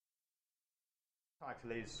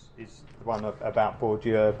Title is the one about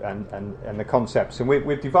Bourdieu and the concepts, and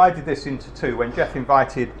we've divided this into two. When Jeff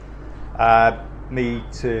invited me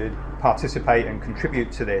to participate and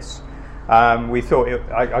contribute to this, we thought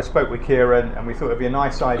I spoke with Kieran, and we thought it'd be a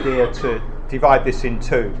nice idea to divide this in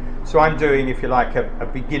two. So I'm doing, if you like, a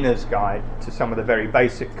beginner's guide to some of the very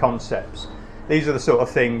basic concepts. These are the sort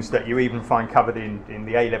of things that you even find covered in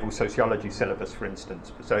the A-level sociology syllabus, for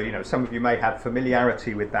instance. So, you know, some of you may have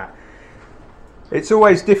familiarity with that. It's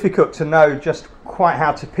always difficult to know just quite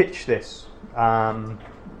how to pitch this, the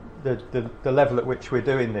level at which we're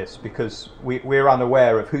doing this, because we're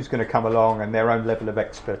unaware of who's going to come along and their own level of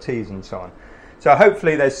expertise and so on. So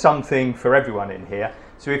hopefully there's something for everyone in here.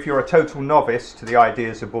 So if you're a total novice to the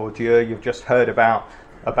ideas of Bourdieu, you've just heard about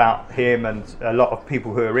him and a lot of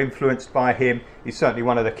people who are influenced by him. He's certainly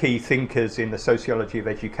one of the key thinkers in the sociology of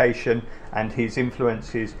education, and his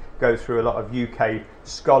influences go through a lot of UK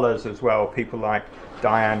scholars as well, people like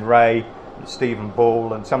Diane Ray, Stephen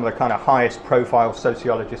Ball, and some of the kind of highest profile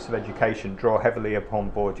sociologists of education draw heavily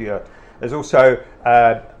upon Bourdieu. There's also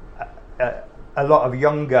a lot of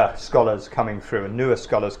younger scholars coming through and newer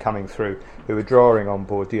scholars coming through who are drawing on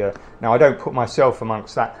Bourdieu. Now, I don't put myself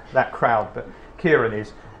amongst that crowd, but Kieran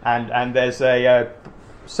is, and there's a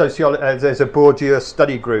Bourdieu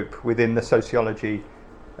study group within the sociology,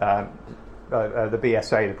 the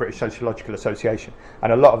BSA, the British Sociological Association,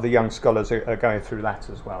 and a lot of the young scholars are going through that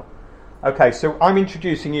as well. Okay, so I'm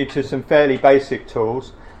introducing you to some fairly basic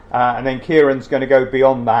tools, and then Kieran's going to go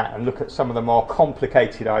beyond that and look at some of the more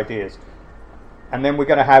complicated ideas. And then we're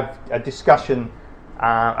going to have a discussion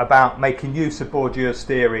about making use of Bourdieu's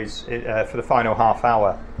theories for the final half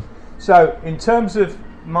hour. So in terms of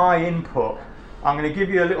my input, I'm going to give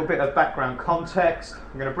you a little bit of background context.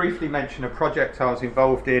 I'm going to briefly mention a project I was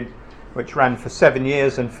involved in, which ran for 7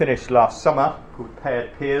 years and finished last summer, called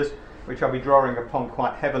Paired Peers, which I'll be drawing upon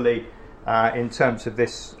quite heavily in terms of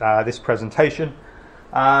this presentation.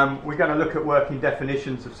 We're going to look at working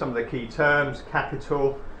definitions of some of the key terms.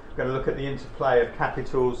 Capital. We're going to look at the interplay of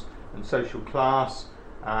capitals and social class,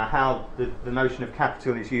 how the notion of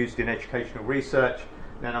capital is used in educational research.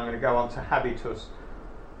 And then I'm going to go on to habitus.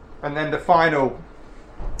 And then the final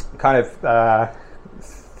kind of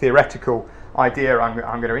theoretical idea I'm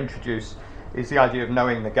going to introduce is the idea of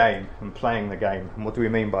knowing the game and playing the game. And what do we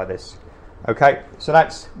mean by this? Okay, so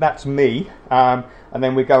that's me, and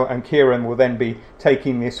then we go, and Kieran will then be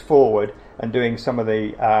taking this forward and doing some of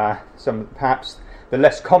the some perhaps the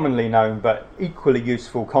less commonly known but equally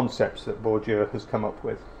useful concepts that Bourdieu has come up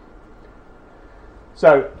with.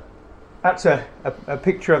 So that's a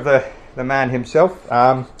picture of the man himself.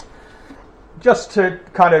 Just to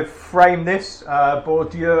kind of frame this,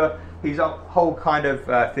 Bourdieu, his whole kind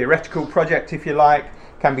of theoretical project, if you like,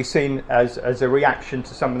 can be seen as a reaction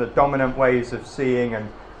to some of the dominant ways of seeing and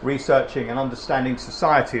researching and understanding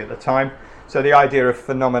society at the time. So the idea of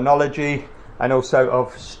phenomenology and also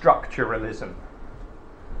of structuralism.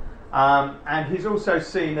 And he's also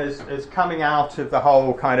seen as coming out of the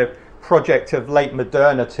whole kind of project of late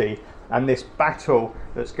modernity and this battle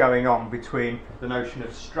that's going on between the notion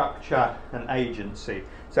of structure and agency.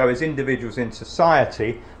 So as individuals in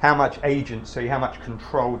society, how much agency, how much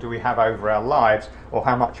control do we have over our lives, or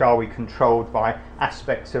how much are we controlled by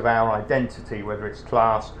aspects of our identity, whether it's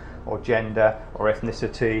class or gender or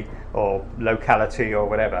ethnicity or locality or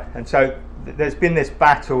whatever. And so there's been this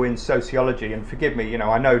battle in sociology, and forgive me,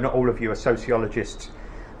 I know not all of you are sociologists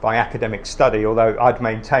by academic study, although I'd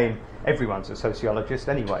maintain everyone's a sociologist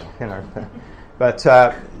anyway, but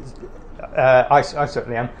I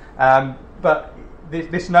certainly am. But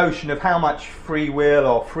this notion of how much free will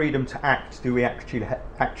or freedom to act do we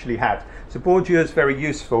actually have. So Bourdieu is very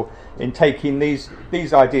useful in taking these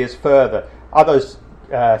ideas further. Others,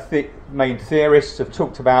 main theorists, have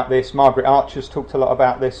talked about this. Margaret Archer's talked a lot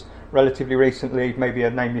about this relatively recently, maybe a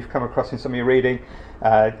name you've come across in some of your reading.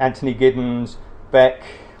 Anthony Giddens, Beck,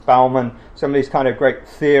 Bauman, some of these kind of great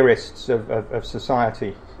theorists of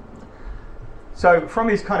society. So from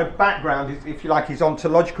his kind of background, if you like, his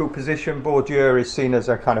ontological position, Bourdieu is seen as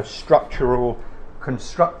a kind of structural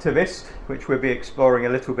constructivist, which we'll be exploring a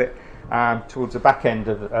little bit towards the back end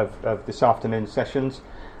of this afternoon's sessions.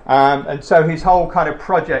 And so his whole kind of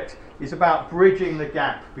project is about bridging the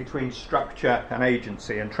gap between structure and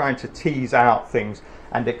agency and trying to tease out things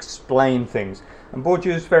and explain things. And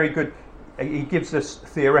Bourdieu is very good. He gives us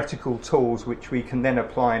theoretical tools which we can then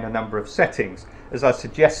apply in a number of settings. As I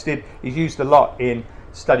suggested, he's used a lot in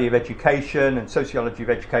study of education and sociology of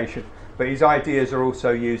education, but his ideas are also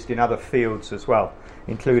used in other fields as well,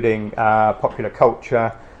 including popular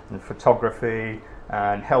culture and photography,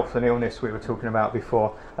 and health and illness we were talking about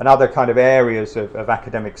before, and other kind of areas of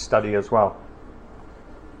academic study as well.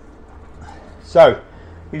 So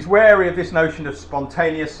he's wary of this notion of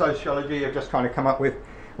spontaneous sociology, of just trying to come up with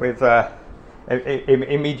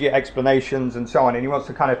immediate explanations and so on, and he wants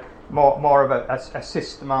to kind of more of a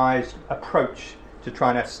systemized approach to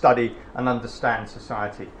trying to study and understand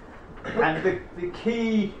society. And the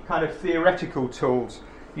key kind of theoretical tools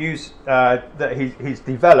that he's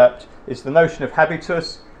developed is the notion of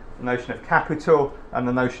habitus, the notion of capital, and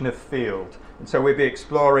the notion of field. And so we'll be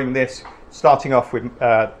exploring this, starting off with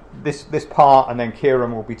this part, and then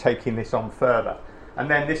Kieran will be taking this on further. And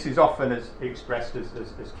then this is often as expressed as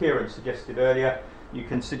Kieran suggested earlier. You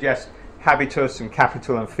can suggest habitus and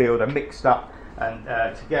capital and field are mixed up and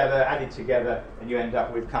added together, and you end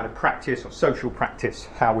up with kind of practice or social practice,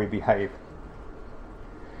 how we behave.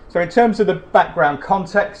 So in terms of the background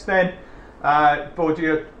context then,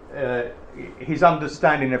 Bourdieu, his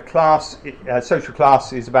understanding of class, social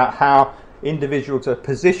class, is about how individuals are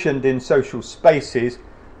positioned in social spaces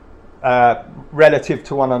relative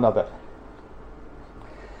to one another.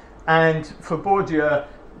 And for Bourdieu,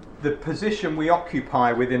 the position we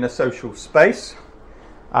occupy within a social space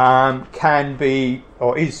can be,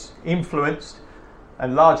 or is influenced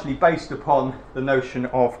and largely based upon the notion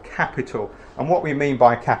of capital, and what we mean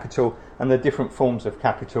by capital and the different forms of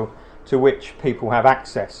capital to which people have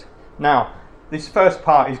access. Now, this first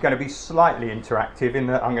part is going to be slightly interactive in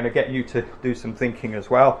that I'm going to get you to do some thinking as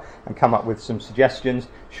well and come up with some suggestions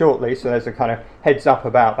shortly, so there's a kind of heads up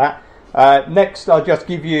about that. Next, I'll just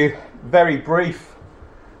give you a very brief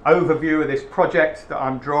overview of this project that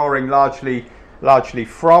I'm drawing largely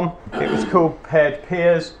from. It was called Paired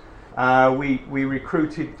Peers. We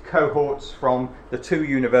recruited cohorts from the two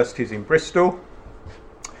universities in Bristol.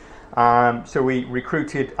 So we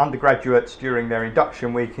recruited undergraduates during their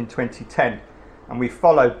induction week in 2010, and we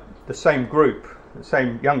followed the same group, the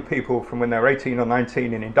same young people from when they were 18 or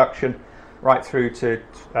 19 in induction right through to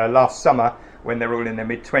last summer when they're all in their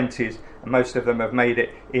mid-20s, and most of them have made it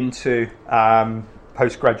into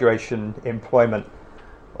post-graduation employment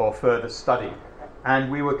or further study.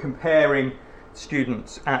 And we were comparing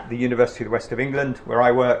students at the University of the West of England, where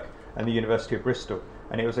I work, and the University of Bristol.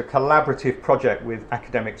 And it was a collaborative project with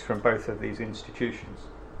academics from both of these institutions.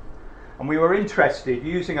 And we were interested,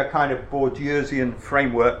 using a kind of Bourdieusian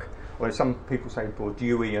framework, or some people say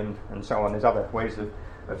Bourdieuian and so on, there's other ways of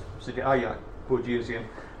Bourdieusian,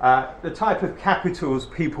 the type of capitals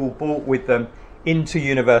people brought with them into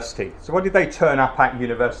university. So what did they turn up at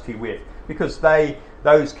university with? Because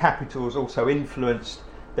those capitals also influenced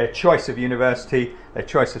their choice of university, their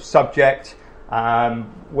choice of subject,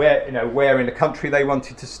 where in the country they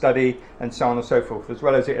wanted to study, and so on and so forth, as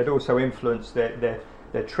well as it had also influenced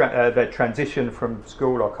their transition from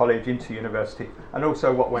school or college into university, and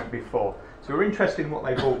also what went before. So we're interested in what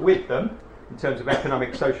they brought with them in terms of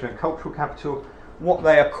economic, social and cultural capital, what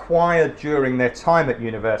they acquired during their time at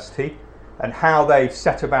university, and how they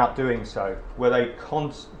set about doing so. Were they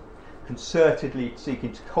concertedly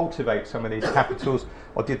seeking to cultivate some of these capitals,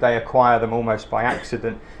 or did they acquire them almost by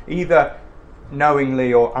accident, either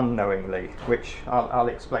knowingly or unknowingly, which I'll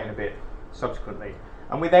explain a bit subsequently.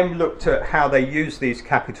 And we then looked at how they use these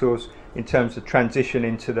capitals in terms of transition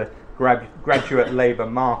into the graduate labour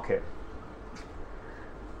market.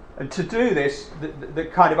 And to do this, the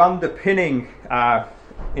kind of underpinning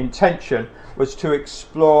intention was to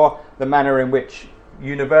explore the manner in which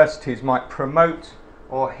universities might promote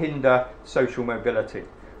or hinder social mobility.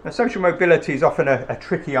 Now, social mobility is often a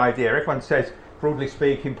tricky idea. Everyone says, broadly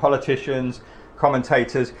speaking, politicians,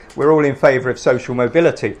 commentators, we're all in favour of social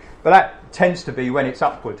mobility, but that tends to be when it's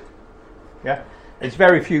upward. Yeah, there's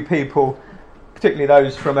very few people, particularly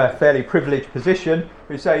those from a fairly privileged position,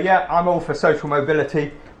 who say, yeah, I'm all for social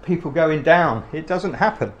mobility, people going down. It doesn't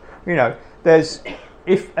happen. You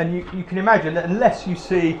can imagine that unless you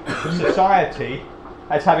see society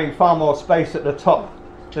as having far more space at the top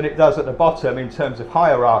than it does at the bottom in terms of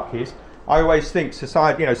hierarchies, I always think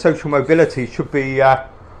society, social mobility should be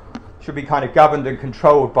kind of governed and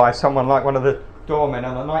controlled by someone like one of the doormen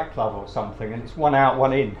on a nightclub or something, and it's one out,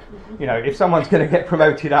 one in. If someone's going to get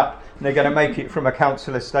promoted up and they're going to make it from a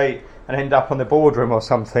council estate and end up on the boardroom or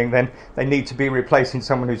something, then they need to be replacing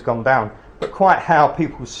someone who's gone down. But quite how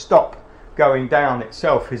people stop going down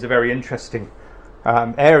itself is a very interesting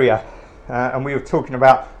area. And we were talking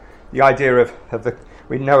about the idea of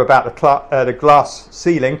we know about the glass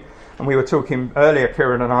ceiling, and we were talking earlier,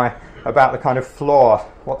 Kieran and I, about the kind of floor,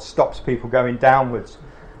 what stops people going downwards.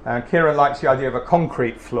 Kieran likes the idea of a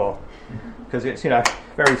concrete floor because it's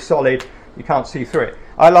very solid, you can't see through it.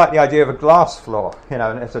 I like the idea of a glass floor,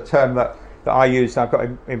 and it's a term that that I used. I got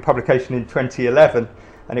in publication in 2011,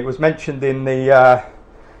 and it was mentioned in the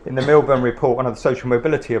Milburn report, one of the social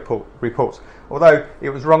mobility reports, although it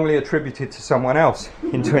was wrongly attributed to someone else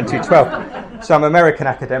in 2012, some American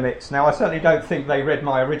academics. Now, I certainly don't think they read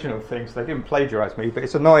my original things. They didn't plagiarise me, but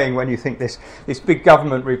it's annoying when you think this big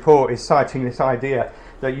government report is citing this idea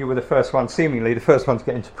that you were the first one, seemingly the first one to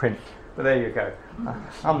get into print. But there you go.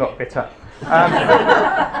 I'm not bitter.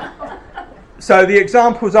 So the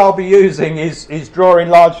examples I'll be using is drawing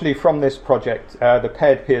largely from this project, the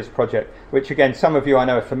Paired Peers project, which again some of you I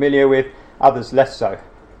know are familiar with, others less so.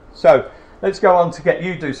 So let's go on to get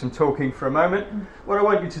you do some talking for a moment. What I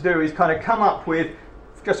want you to do is kind of come up with,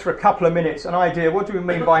 just for a couple of minutes, an idea, what do we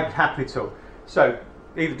mean by capital? So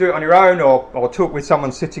either do it on your own or talk with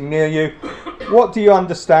someone sitting near you. What do you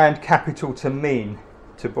understand capital to mean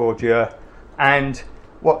to Bourdieu, and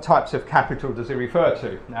what types of capital does it refer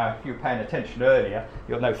to? Now, if you were paying attention earlier,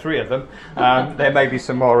 you'll know 3 of them. There may be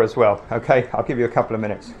some more as well. Okay, I'll give you a couple of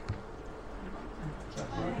minutes.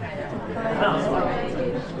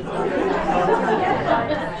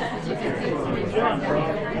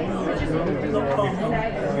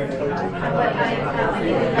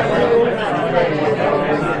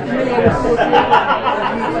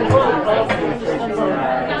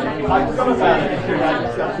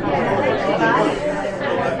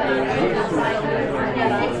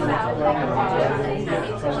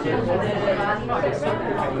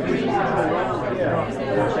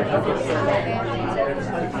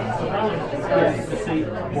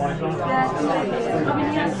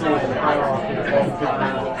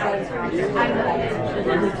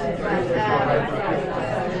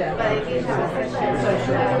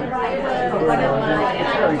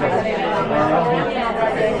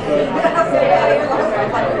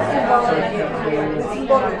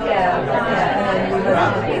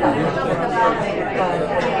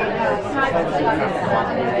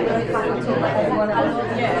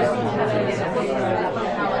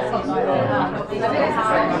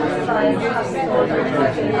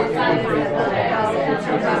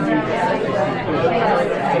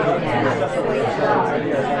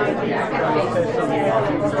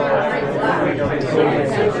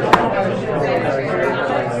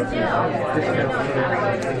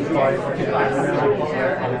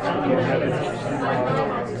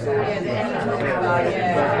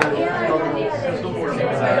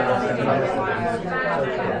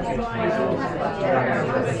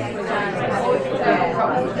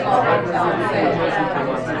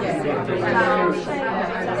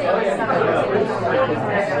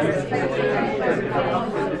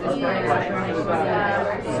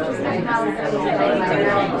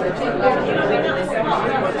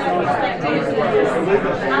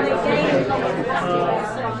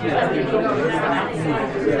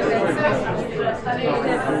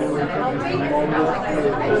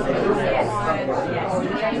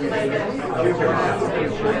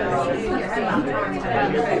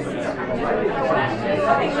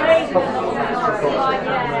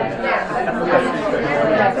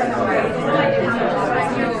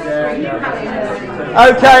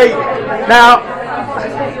 Okay, now,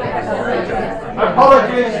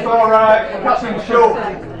 apologies for cutting short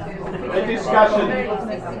the discussion.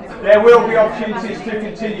 There will be opportunities to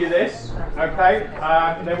continue this, okay?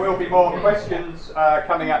 There will be more questions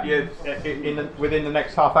coming at you within the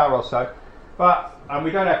next half hour or so. But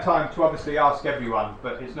we don't have time to obviously ask everyone,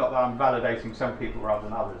 but it's not that I'm validating some people rather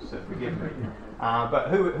than others, so forgive me. But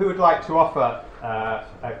who would like to offer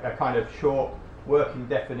a kind of short working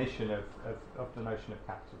definition of the notion of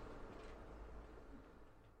capital?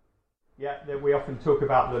 Yeah, we often talk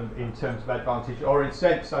about them in terms of advantage, or in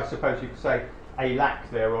sense, I suppose you could say a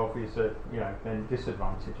lack thereof is then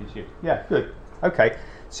disadvantage is used. Yeah, good. Okay,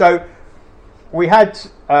 so we had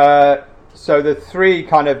the 3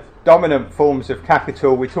 kind of dominant forms of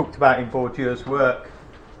capital we talked about in Bourdieu's work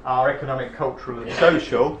are economic, cultural, and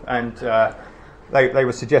social, and they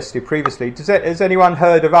were suggested previously. Has anyone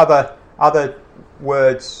heard of other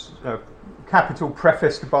words, capital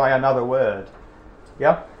prefaced by another word?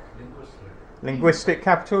 Yeah? Linguistic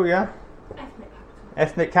capital, yeah?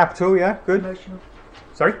 Ethnic capital, yeah? Good. Emotional.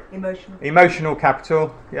 Sorry? Emotional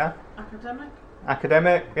capital, yeah?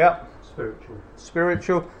 Academic, yeah?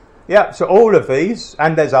 Spiritual. Yeah, so all of these,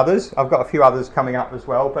 and there's others. I've got a few others coming up as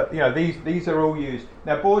well, but these are all used.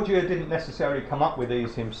 Now, Bourdieu didn't necessarily come up with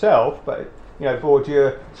these himself, but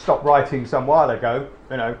Bourdieu stopped writing some while ago,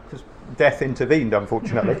 because death intervened,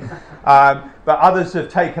 unfortunately. But others have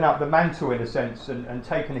taken up the mantle, in a sense, and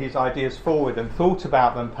taken his ideas forward and thought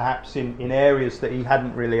about them perhaps in areas that he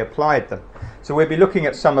hadn't really applied them. So we'll be looking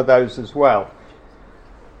at some of those as well.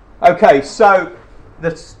 Okay, so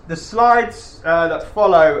the slides that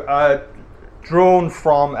follow are drawn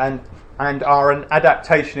from and are an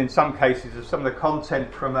adaptation in some cases of some of the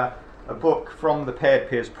content from a book from the Paired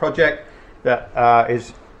Peers project that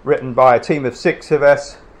is written by a team of 6 of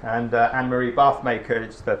us, and Anne-Marie Bathmaker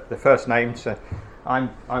is the first name, so I'm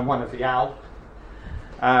one of the OWL.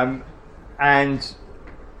 And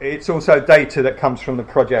it's also data that comes from the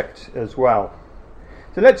project as well.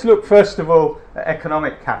 So let's look first of all at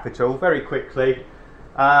economic capital very quickly.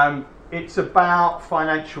 It's about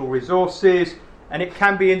financial resources, and it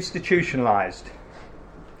can be institutionalised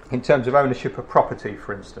in terms of ownership of property,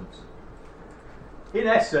 for instance. In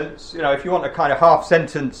essence, if you want a kind of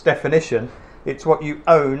half-sentence definition, it's what you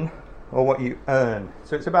own or what you earn.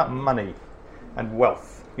 So it's about money and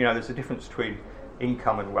wealth. There's a difference between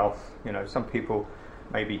income and wealth. Some people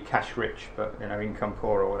may be cash rich, but income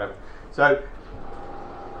poor or whatever. So,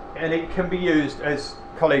 and it can be used, as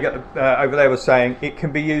a colleague over there was saying, it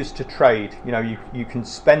can be used to trade. You can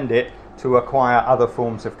spend it to acquire other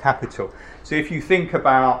forms of capital. So if you think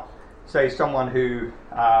about, say, someone who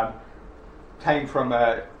came from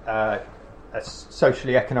a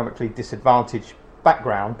socially economically disadvantaged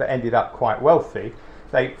background but ended up quite wealthy,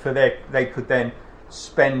 they could then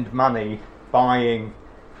spend money buying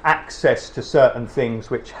access to certain things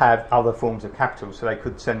which have other forms of capital. So they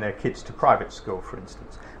could send their kids to private school, for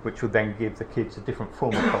instance, which would then give the kids a different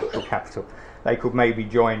form of cultural capital. They could maybe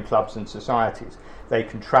join clubs and societies. They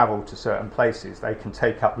can travel to certain places. They can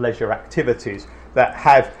take up leisure activities that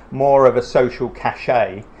have more of a social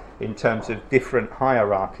cachet in terms of different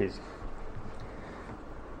hierarchies.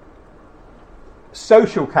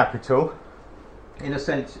 Social capital, in a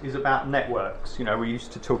sense, is about networks. We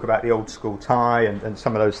used to talk about the old school tie and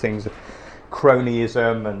some of those things,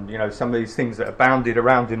 cronyism and some of these things that are bounded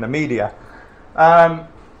around in the media.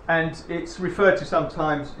 And it's referred to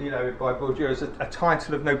sometimes, by Bourdieu as a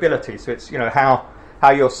title of nobility. So it's, how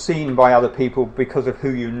you're seen by other people because of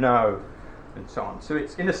who you know, and so on. So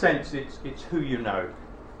it's, in a sense, it's who you know.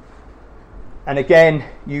 And again,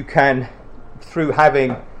 you can, through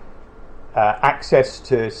having access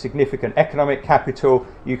to significant economic capital,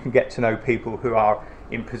 you can get to know people who are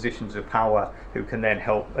in positions of power, who can then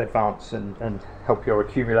help advance and help your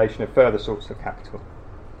accumulation of further sorts of capital.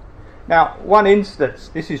 Now, one instance,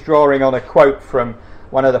 this is drawing on a quote from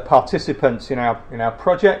one of the participants in our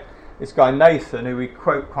project, this guy Nathan, who we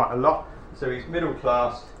quote quite a lot. So he's middle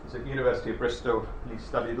class, he's at the University of Bristol, and he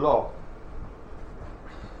studied law.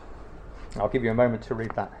 I'll give you a moment to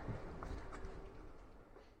read that.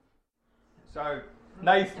 So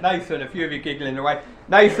Nathan, a few of you giggling away.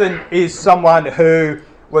 Nathan is someone who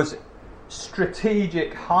was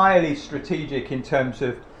strategic, highly strategic in terms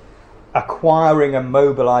of acquiring and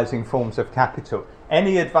mobilising forms of capital.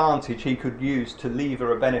 Any advantage he could use to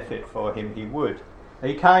lever a benefit for him, he would.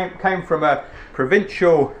 He came from a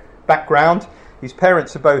provincial background. His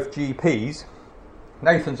parents are both GPs.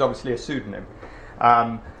 Nathan's obviously a pseudonym.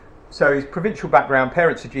 So his provincial background,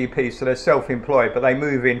 parents are GPs, so they're self-employed, but they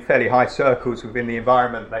move in fairly high circles within the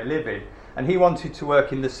environment they live in. And he wanted to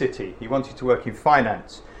work in the city. He wanted to work in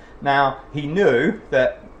finance. Now, he knew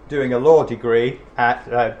that doing a law degree at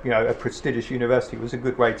a prestigious university was a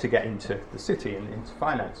good way to get into the city and into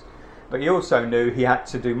finance. But he also knew he had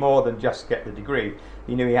to do more than just get the degree.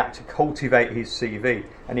 He knew he had to cultivate his CV,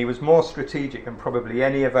 and he was more strategic than probably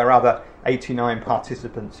any of our other 89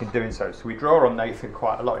 participants in doing so. So we draw on Nathan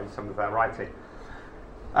quite a lot in some of our writing.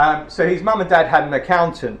 So his mum and dad had an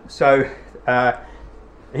accountant, so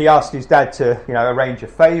he asked his dad to arrange a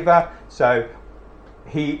favour. So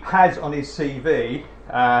he has on his CV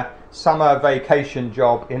summer vacation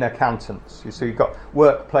job in accountants. So he got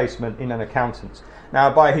work placement in an accountant's. Now,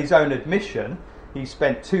 by his own admission, he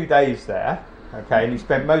spent 2 days there, and he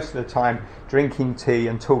spent most of the time drinking tea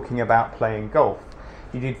and talking about playing golf.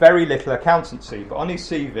 He did very little accountancy, but on his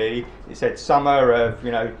CV it said summer of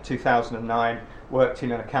 2009, worked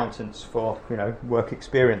in an accountant's for work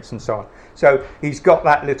experience and so on. So he's got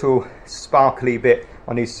that little sparkly bit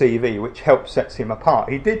on his CV which helps sets him apart.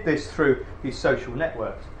 He did this through his social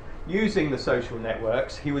networks. Using the social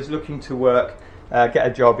networks, he was looking to get a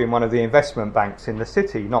job in one of the investment banks in the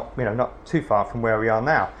city, not too far from where we are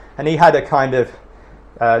now. And he had a kind of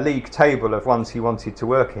league table of ones he wanted to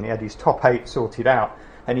work in. He had his top 8 sorted out,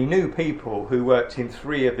 and he knew people who worked in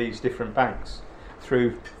 3 of these different banks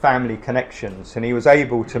through family connections, and he was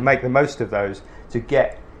able to make the most of those to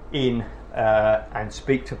get in and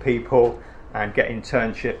speak to people and get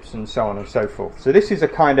internships and so on and so forth. So this is a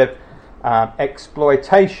kind of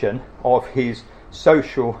exploitation of his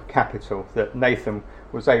social capital that Nathan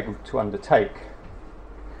was able to undertake.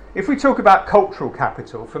 if we talk about cultural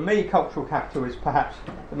capital, for me cultural capital is perhaps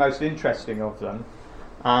the most interesting of them.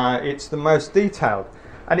 It's the most detailed.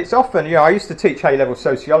 And it's often, I used to teach A-level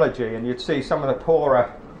sociology, and you'd see some of the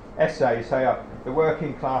poorer essays say, the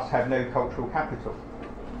working class have no cultural capital.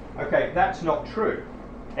 Okay, that's not true.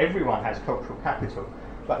 Everyone has cultural capital,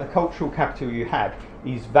 but the cultural capital you have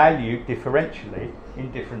is valued differentially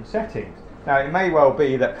in different settings. Now, it may well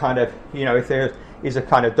be that kind of, if there is a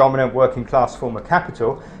kind of dominant working class form of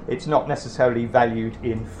capital, it's not necessarily valued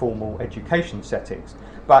in formal education settings,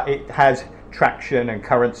 but it has traction and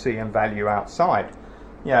currency and value outside.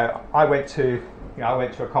 I went to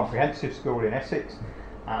a comprehensive school in Essex.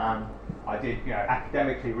 I did,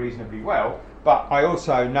 academically reasonably well, but I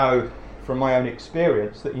also know from my own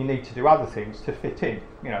experience that you need to do other things to fit in,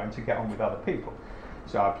 and to get on with other people.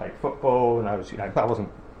 So I played football, and I was, I wasn't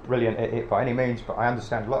brilliant at it by any means, but I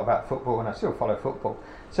understand a lot about football, and I still follow football.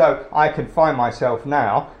 So I can find myself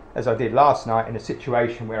now, as I did last night, in a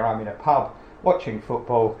situation where I'm in a pub watching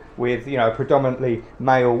football with, a predominantly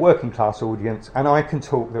male working class audience, and I can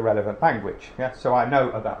talk the relevant language. Yeah? So I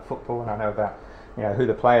know about football, and I know about who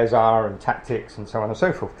the players are and tactics and so on and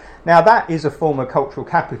so forth. Now that is a form of cultural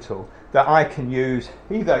capital that I can use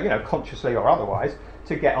either consciously or otherwise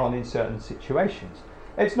to get on in certain situations.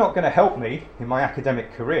 It's not going to help me in my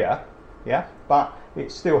academic career, but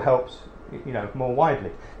it still helps more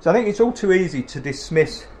widely. So I think it's all too easy to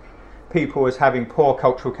dismiss people as having poor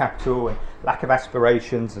cultural capital and lack of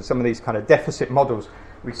aspirations and some of these kind of deficit models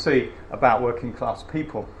we see about working class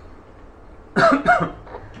people.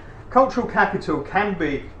 Cultural capital can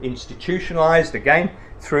be institutionalised, again,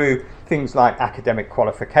 through things like academic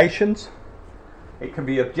qualifications. It can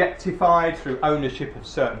be objectified through ownership of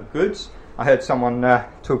certain goods. I heard someone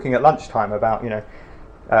talking at lunchtime about,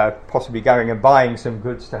 possibly going and buying some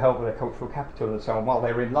goods to help with their cultural capital and so on while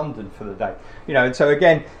they were in London for the day. And so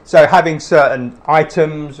again, having certain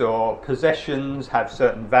items or possessions have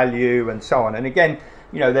certain value and so on. And again,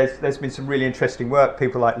 there's been some really interesting work.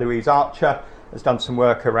 People like Louise Archer has done some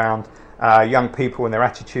work around young people and their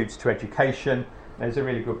attitudes to education. There's a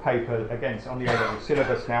really good paper, again, it's on the A-level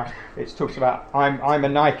syllabus now. It talks about, I'm a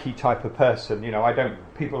Nike type of person,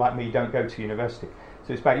 people like me don't go to university.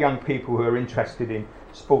 So it's about young people who are interested in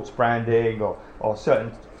sports branding or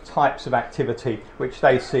certain types of activity which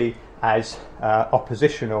they see as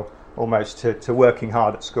oppositional almost to working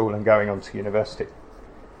hard at school and going on to university.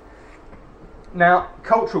 Now,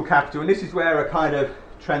 cultural capital, and this is where a kind of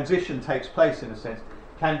transition takes place in a sense,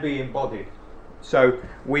 can be embodied. So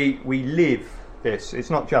we live this. It's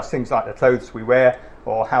not just things like the clothes we wear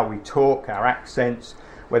or how we talk, our accents,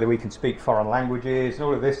 whether we can speak foreign languages, and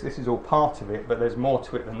all of this. This is all part of it, but there's more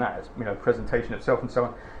to it than that. It's, presentation of self and so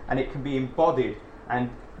on, and it can be embodied. And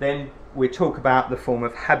then we talk about the form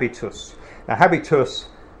of habitus. Now, habitus,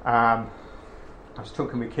 I was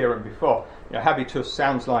talking with Kieran before. Habitus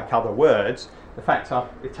sounds like other words. The fact I've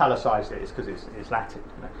italicised it is because it's Latin.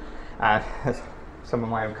 And some of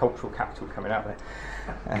my own cultural capital coming out there,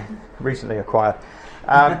 recently acquired.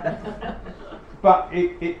 But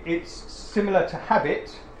it's similar to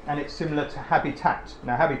habit, and it's similar to habitat.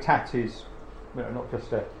 Now, habitat is not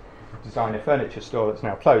just a designer furniture store that's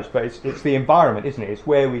now closed, but it's the environment, isn't it? It's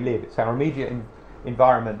where we live. It's our immediate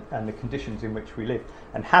environment and the conditions in which we live.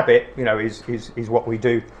 And habit, is what we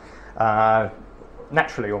do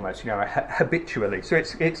naturally, almost, habitually. So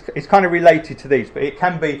it's kind of related to these, but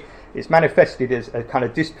it's manifested as a kind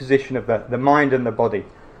of disposition of the mind and the body.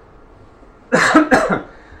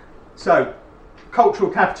 So, cultural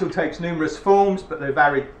capital takes numerous forms, but they're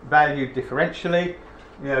valued differentially.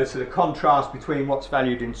 So the contrast between what's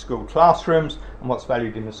valued in school classrooms and what's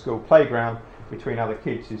valued in the school playground between other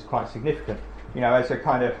kids is quite significant. As a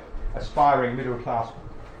kind of aspiring middle class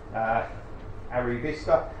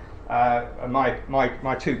arrivista,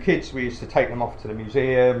 my two kids, we used to take them off to the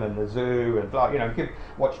museum and the zoo and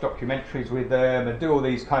watch documentaries with them and do all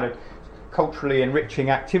these kind of culturally enriching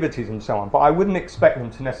activities and so on. But I wouldn't expect them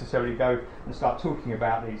to necessarily go and start talking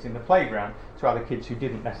about these in the playground to other kids who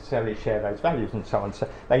didn't necessarily share those values and so on. So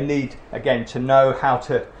they need, again, to know how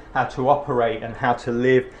to operate and how to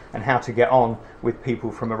live and how to get on with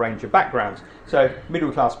people from a range of backgrounds. So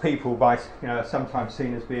middle class people, are sometimes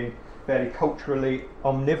seen as being fairly culturally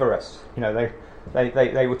omnivorous.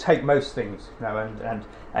 They will take most things,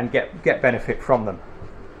 and get benefit from them.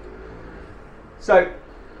 So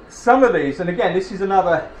some of these, and again, this is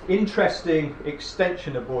another interesting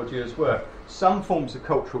extension of Bourdieu's work. Some forms of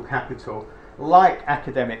cultural capital, like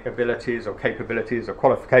academic abilities or capabilities or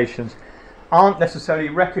qualifications, aren't necessarily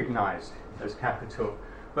recognised as capital,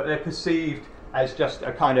 but they're perceived as just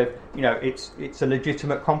a kind of, it's a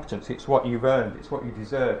legitimate competence. It's what you've earned. It's what you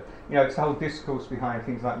deserve. It's the whole discourse behind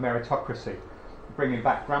things like meritocracy, bringing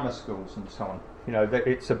back grammar schools and so on. That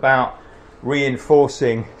it's about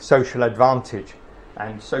reinforcing social advantage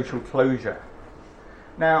and social closure.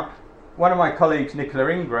 Now, one of my colleagues, Nicola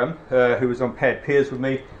Ingram, who was on Paired Peers with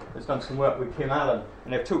me, has done some work with Kim Allen,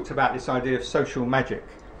 and they've talked about this idea of social magic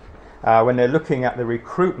when they're looking at the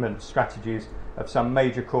recruitment strategies of some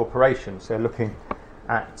major corporations. They're looking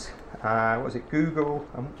at, Google,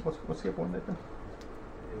 what's the other one they've done?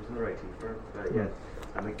 It was an rating firm, yeah.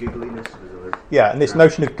 And the googliness was another. Yeah, and this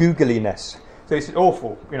notion of googliness. So it's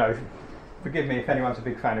awful, forgive me if anyone's a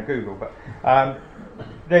big fan of Google, but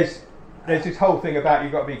there's this whole thing about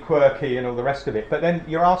you've got to be quirky and all the rest of it, but then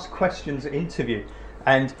you're asked questions at interview,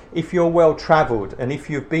 and if you're well travelled, and if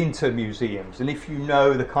you've been to museums, and if you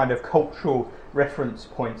know the kind of cultural reference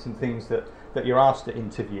points and things that you're asked at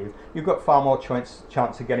interview, you've got far more chance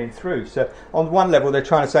of getting through. So on one level they're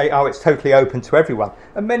trying to say, oh, it's totally open to everyone,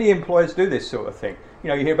 and many employers do this sort of thing.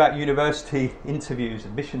 You hear about university interviews,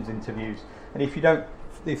 admissions interviews, and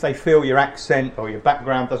if they feel your accent or your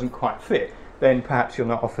background doesn't quite fit, then perhaps you're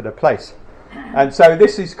not offered a place. And so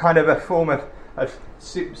this is kind of a form of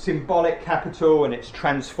symbolic capital, and it's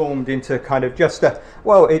transformed into kind of just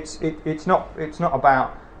it's not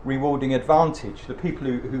about rewarding advantage. The people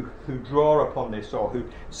who draw upon this or who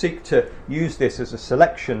seek to use this as a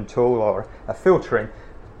selection tool or a filtering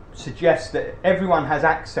suggest that everyone has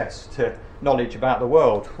access to knowledge about the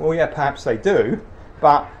world. Well, yeah, perhaps they do,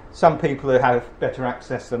 but some people have better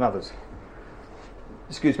access than others.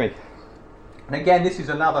 Excuse me. And again, this is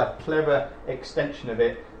another clever extension of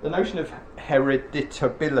it, the notion of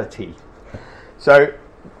hereditability. So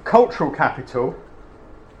cultural capital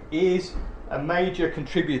is a major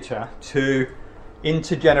contributor to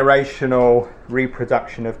intergenerational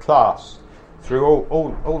reproduction of class through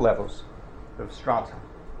all levels of strata.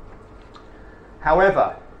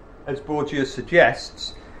 However, as Bourdieu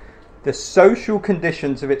suggests, the social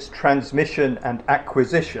conditions of its transmission and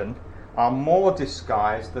acquisition are more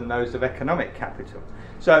disguised than those of economic capital.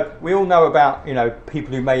 So we all know about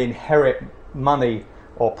people who may inherit money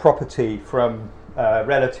or property from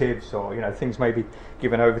relatives, or things may be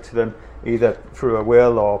given over to them either through a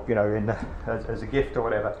will or as a gift or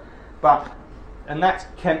whatever. And that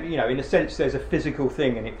can in a sense there's a physical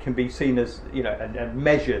thing, and it can be seen as and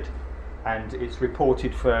measured, and it's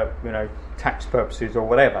reported for tax purposes or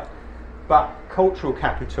whatever. But cultural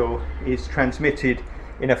capital is transmitted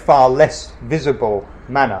in a far less visible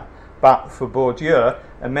manner. But for Bourdieu,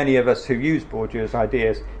 and many of us who use Bourdieu's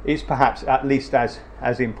ideas, is perhaps at least as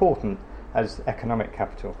important as economic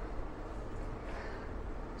capital.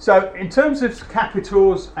 So in terms of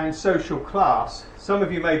capitals and social class, some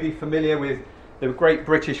of you may be familiar with the Great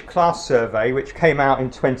British Class Survey, which came out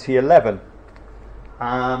in 2011.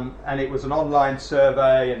 And it was an online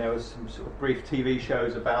survey, and there was some sort of brief TV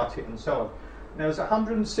shows about it and so on. And there was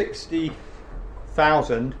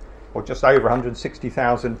 160,000, or just over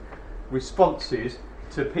 160,000 responses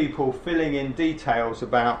to people filling in details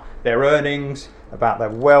about their earnings, about their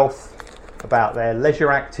wealth, about their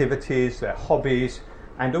leisure activities, their hobbies,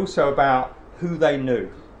 and also about who they knew,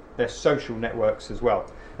 their social networks as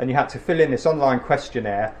well. And you had to fill in this online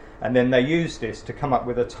questionnaire, and then they used this to come up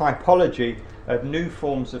with a typology of new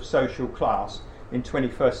forms of social class in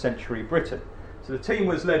 21st century Britain. So the team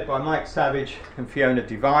was led by Mike Savage and Fiona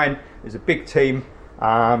Devine. It's a big team,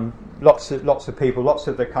 lots of people, lots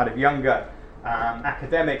of the kind of younger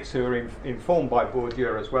academics who are informed by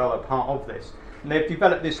Bourdieu as well are part of this. And they've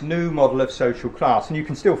developed this new model of social class, and you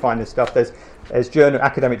can still find this stuff. There's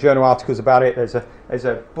academic journal articles about it. There's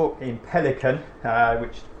a book in Pelican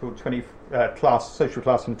which is called Social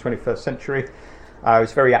Class in the 21st Century.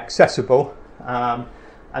 It's very accessible, and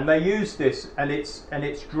they use this, and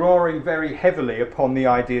it's drawing very heavily upon the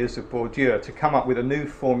ideas of Bourdieu to come up with a new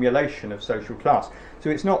formulation of social class. So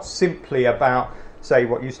it's not simply about, say,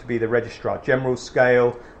 what used to be the Registrar General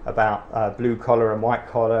scale, about blue collar and white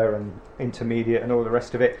collar and intermediate and all the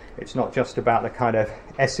rest of it. It's not just about the kind of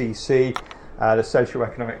SEC, the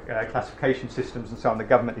socio-economic classification systems and so on the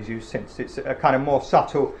government has used since. It's a kind of more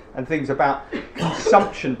subtle, and things about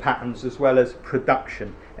consumption patterns as well as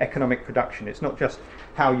production, economic production. It's not just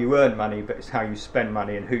how you earn money, but it's how you spend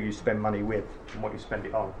money and who you spend money with and what you spend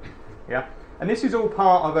it on. Yeah, and this is all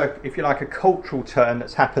part of a, if you like, a cultural turn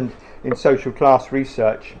that's happened in social class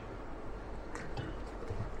research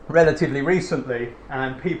relatively recently,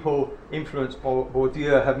 and people influenced by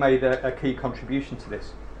Bourdieu have made a key contribution to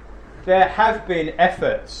this. There have been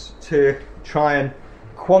efforts to try and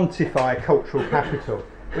quantify cultural capital,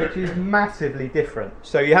 which is massively different.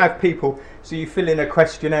 So you have people, so you fill in a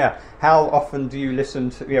questionnaire. How often do you listen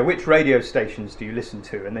to, which radio stations do you listen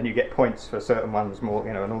to? And then you get points for certain ones more,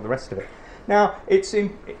 and all the rest of it. Now, it's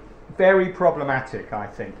very problematic, I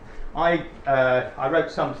think. I wrote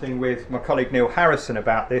something with my colleague Neil Harrison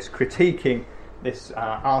about this, critiquing this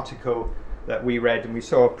article that we read and we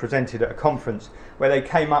saw presented at a conference where they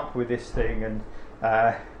came up with this thing and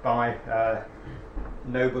by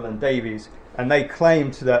Noble and Davies, and they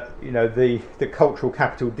claimed that the cultural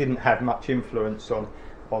capital didn't have much influence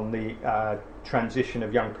on the transition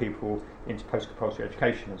of young people into post-compulsory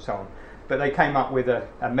education and so on. But they came up with a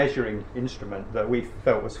measuring instrument that we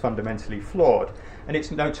felt was fundamentally flawed, and it's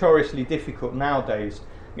notoriously difficult nowadays,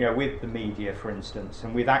 with the media, for instance,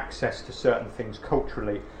 and with access to certain things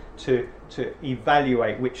culturally, to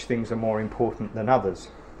evaluate which things are more important than others,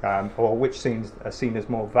 or which things are seen as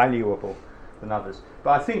more valuable than others.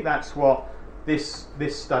 But I think that's what this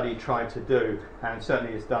study tried to do, and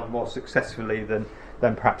certainly has done more successfully than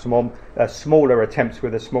perhaps more smaller attempts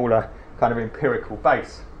with a smaller kind of empirical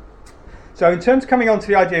base. So in terms of coming on to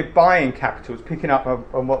the idea of buying capitals, picking up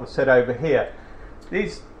on what was said over here,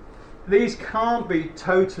 these can't be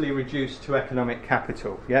totally reduced to economic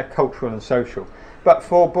capital, cultural and social. But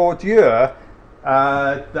for Bourdieu,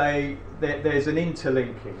 there's an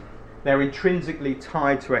interlinking. They're intrinsically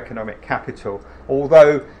tied to economic capital,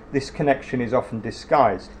 although this connection is often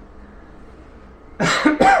disguised.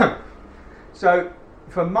 So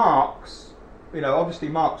for Marx, obviously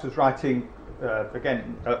Marx was writing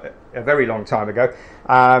again a very long time ago,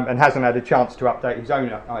 and hasn't had a chance to update his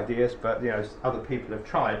own ideas, but other people have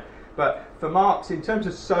tried. But for Marx, in terms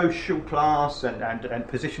of social class and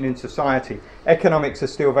position in society, economics are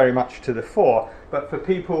still very much to the fore. But for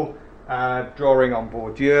people drawing on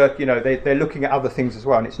Bourdieu, they're looking at other things as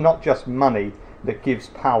well. And it's not just money that gives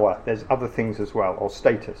power. There's other things as well, or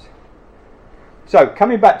status. So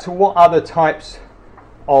coming back to what other types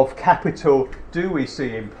of capital do we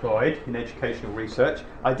see employed in educational research?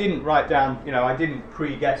 I didn't write down, I didn't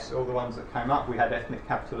pre-guess all the ones that came up. We had ethnic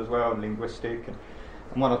capital as well, and linguistic, and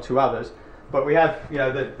one or two others. But we have,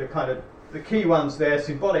 the kind of the key ones there: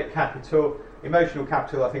 symbolic capital, emotional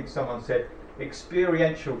capital. I think someone said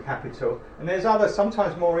experiential capital, and there's other,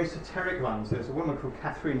 sometimes more esoteric ones. There's a woman called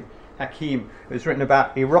Catherine Hakim who's written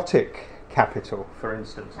about erotic capital, for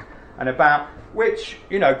instance, and about which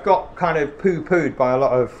got kind of poo-pooed by a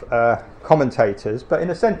lot of commentators. But in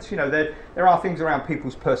a sense, there are things around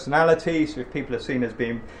people's personalities. So if people are seen as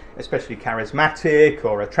being especially charismatic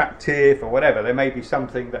or attractive or whatever, there may be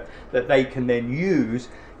something that they can then use.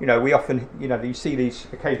 We often, you see these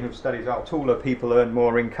occasional studies, taller people earn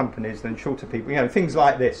more in companies than shorter people, things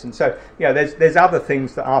like this. And so, there's other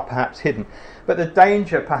things that are perhaps hidden. But the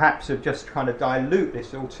danger, perhaps, of just trying to dilute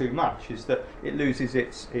this all too much is that it loses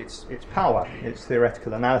its power, its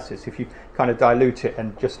theoretical analysis. If you kind of dilute it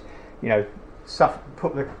and just,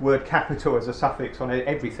 put the word capital as a suffix on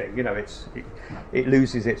everything, it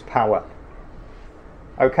loses its power.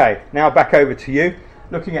 Okay, now back over to you.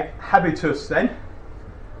 Looking at habitus then.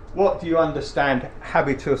 What do you understand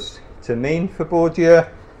habitus to mean for Bourdieu?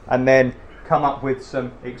 And then come up with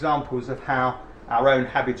some examples of how our own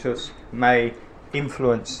habitus may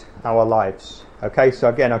influence our lives. Okay, so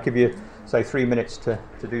again, I'll give you, say, 3 minutes to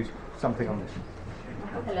do something on this.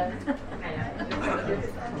 Hello.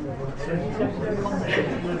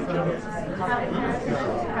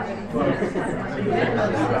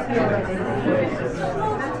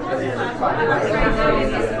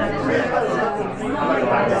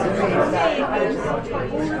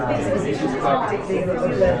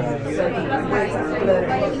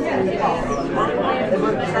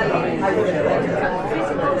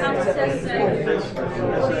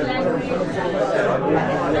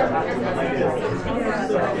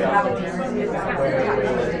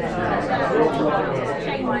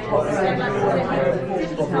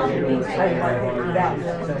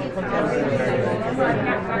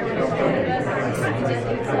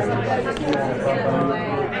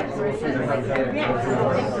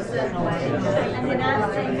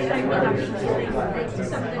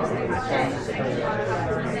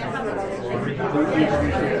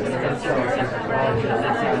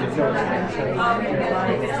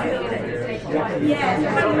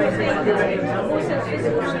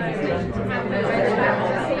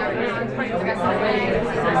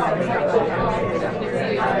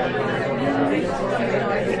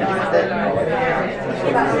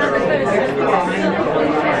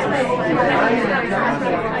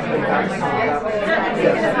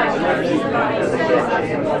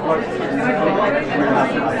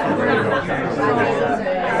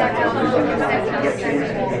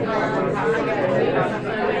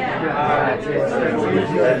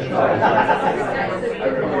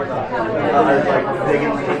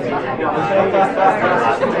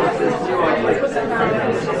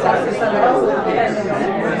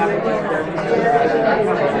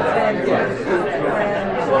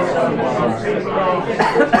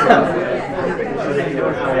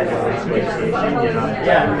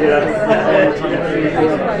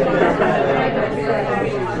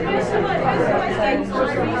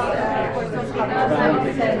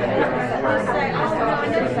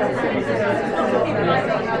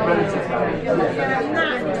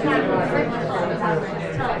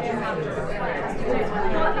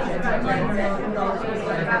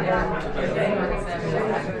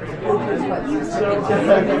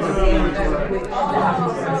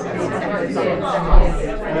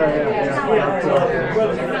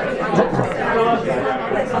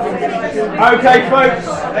 Okay, folks,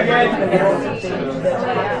 again,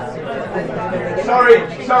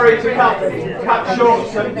 sorry to cut short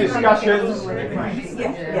some discussions.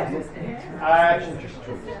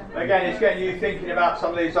 Again, it's getting you thinking about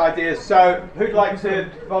some of these ideas. So, who'd like to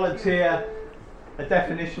volunteer a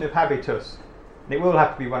definition of habitus? And it will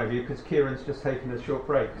have to be one of you because Kieran's just taken a short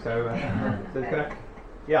break. So,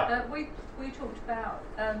 yeah. We talked about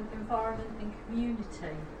environment and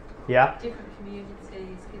community. Yeah. Different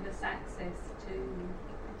communities give us access to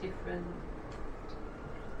different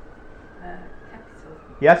capital.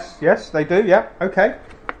 Yes, they do. Yeah. Okay.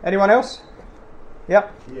 Anyone else? Yeah.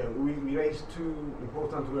 Yeah, we raised two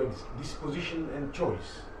important words: disposition and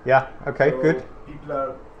choice. Yeah. Okay. So good. People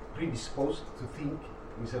are predisposed to think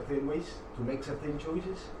in certain ways, to make certain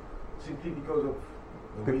choices, simply because of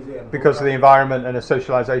the way they are. Because of the environment and the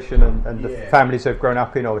socialisation and the Yeah. families they've grown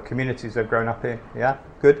up in or the communities they've grown up in. Yeah.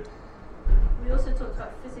 Good. We also talked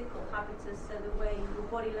about physical habitus, so the way your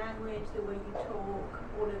body language, the way you talk,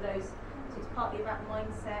 all of those. So it's partly about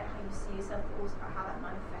mindset, how you see yourself, but also about how that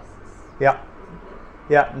manifests. Yeah.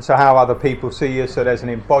 Yeah, and so how other people see you, so there's an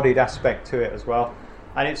embodied aspect to it as well.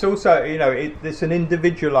 And it's also, it's an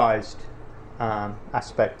individualised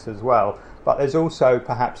aspect as well, but there's also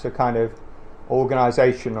perhaps a kind of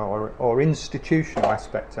organisational or institutional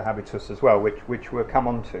aspect to habitus as well, which we'll come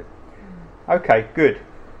on to. Okay, good.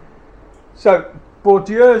 So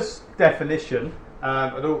Bourdieu's definition,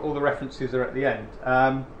 and all the references are at the end,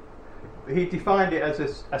 he defined it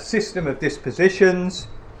as a system of dispositions,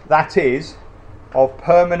 that is, of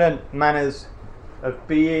permanent manners of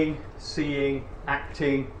being, seeing,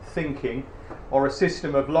 acting, thinking, or a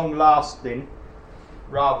system of long-lasting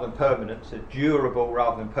rather than permanent, so durable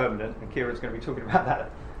rather than permanent, and Kira's going to be talking about that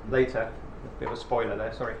later, a bit of a spoiler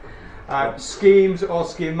there, sorry, schemes or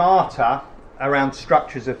schemata around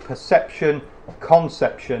structures of perception,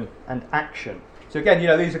 conception and action. So again,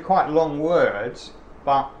 these are quite long words,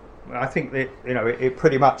 but I think that it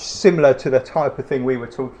pretty much similar to the type of thing we were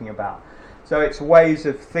talking about. So it's ways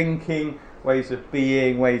of thinking, ways of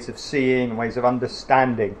being, ways of seeing, ways of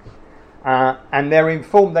understanding. And they're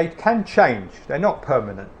informed, they can change, they're not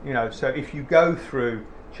permanent. So if you go through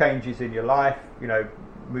changes in your life,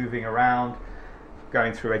 moving around,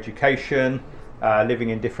 going through education, living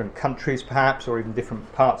in different countries perhaps, or even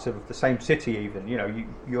different parts of the same city even,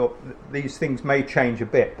 these things may change a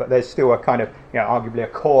bit, but there's still a kind of, arguably a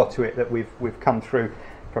core to it that we've come through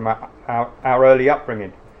from our early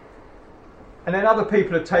upbringing. And then other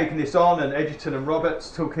people have taken this on, and Edgerton and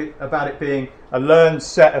Roberts talk about it being a learned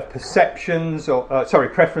set of perceptions,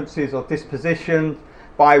 preferences or dispositions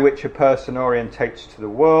by which a person orientates to the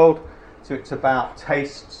world. So it's about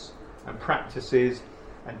tastes and practices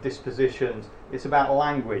and dispositions. It's about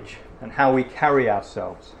language and how we carry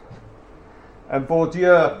ourselves. And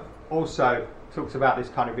Bourdieu also talks about this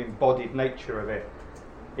kind of embodied nature of it.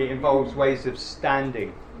 It involves ways of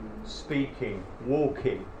standing, speaking,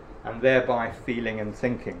 walking, and thereby feeling and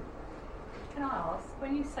thinking. Can I ask,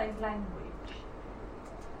 when you say language,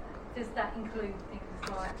 does that include things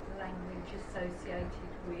like language associated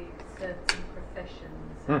with certain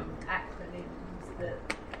professions and acronyms that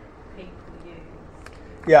people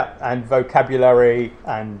use? Yeah, and vocabulary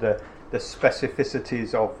and the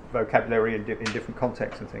specificities of vocabulary in different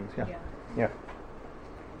contexts and things. Yeah.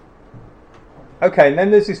 Okay, and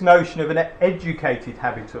then there's this notion of an educated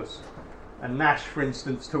habitus. And Nash, for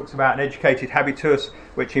instance, talks about an educated habitus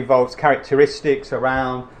which involves characteristics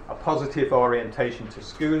around a positive orientation to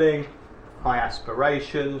schooling, high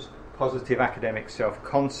aspirations, positive academic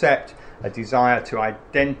self-concept, a desire to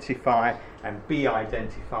identify and be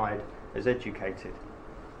identified as educated.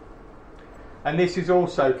 And this is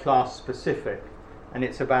also class-specific, and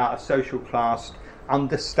it's about a social class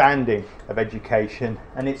understanding of education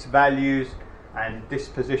and its values and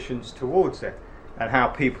dispositions towards it, and how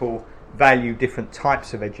people value different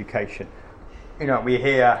types of education. You know, we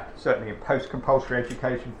hear, certainly in post-compulsory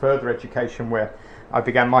education, further education, where I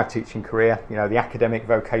began my teaching career, you know, the academic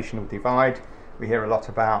vocational divide, we hear a lot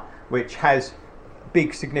about, which has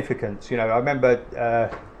big significance. You know, I remember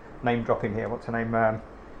name dropping here, what's her name?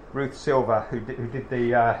 Ruth Silver, who did the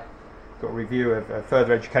got a review of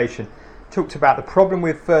further education, talked about the problem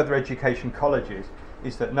with further education colleges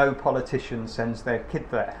is that no politician sends their kid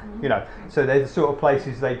there. You know, so they're the sort of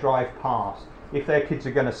places they drive past. If their kids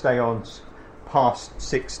are going to stay on past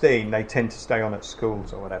 16, they tend to stay on at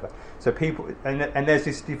schools or whatever. So people, and there's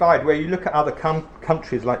this divide where you look at other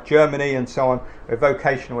countries like Germany and so on, where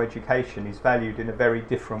vocational education is valued in a very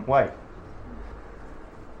different way.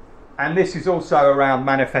 And this is also around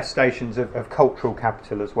manifestations of cultural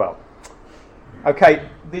capital as well. Okay,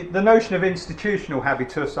 the notion of institutional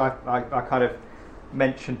habitus I kind of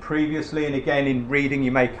mentioned previously, and again in reading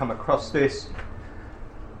you may come across this.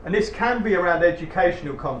 And this can be around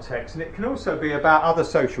educational context, and it can also be about other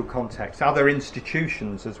social contexts, other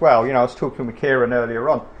institutions as well. You know, I was talking with Kieran earlier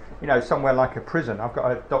on, you know, somewhere like a prison. I've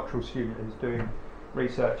got a doctoral student who's doing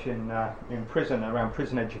research in prison, around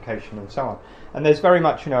prison education and so on. And there's very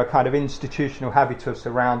much, you know, a kind of institutional habitus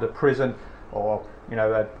around a prison, or, you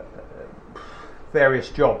know, various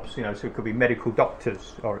jobs, you know, so it could be medical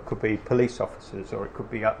doctors, or it could be police officers, or it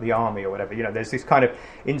could be the army or whatever. You know, there's this kind of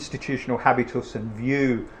institutional habitus and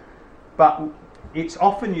view, but it's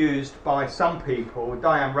often used by some people.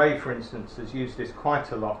 Diane Ray, for instance, has used this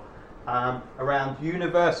quite a lot around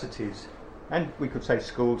universities, and we could say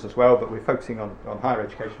schools as well, but we're focusing on higher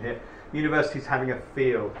education here. Universities having a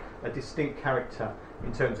feel, a distinct character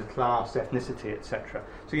in terms of class, ethnicity, etc.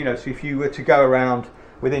 So, you know, so if you were to go around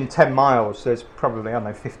within 10 miles, there's probably, I don't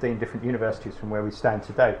know, 15 different universities from where we stand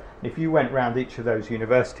today. And if you went round each of those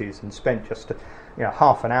universities and spent just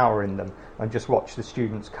half an hour in them and just watched the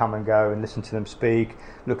students come and go and listen to them speak,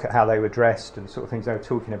 look at how they were dressed and the sort of things they were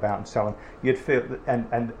talking about and so on, you'd feel that,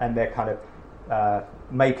 and their kind of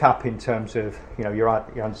make up in terms of, you know, your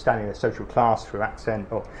understanding of their social class through accent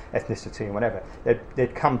or ethnicity and whatever,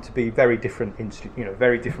 they'd come to be very different,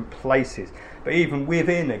 very different places. But even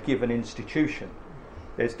within a given institution,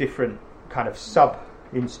 there's different kind of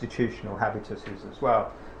sub-institutional habituses as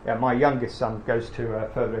well. Yeah, my youngest son goes to a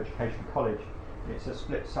further education college. It's a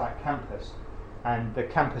split-site campus, and the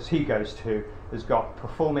campus he goes to has got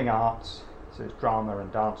performing arts, so it's drama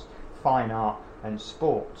and dance, fine art and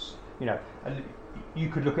sports. You know, and you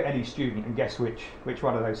could look at any student and guess which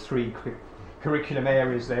one of those three curriculum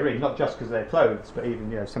areas they're in, not just because of their clothes, but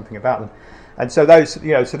even, you know, something about them. And so those,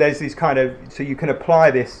 you know, so there's these kind of, so you can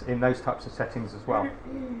apply this in those types of settings as well.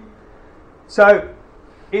 So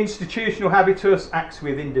institutional habitus acts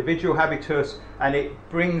with individual habitus, and it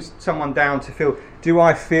brings someone down to feel, do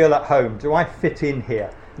I feel at home? Do I fit in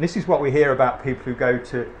here? And this is what we hear about people who go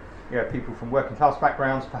to, you know, people from working class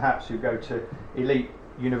backgrounds perhaps, who go to elite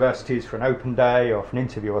universities for an open day or for an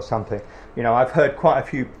interview or something. You know, I've heard quite a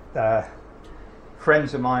few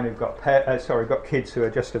friends of mine who've got kids who are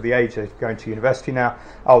just of the age they're going to university now.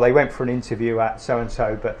 Oh, they went for an interview at so and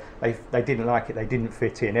so, but they didn't like it. They didn't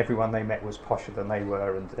fit in. Everyone they met was posher than they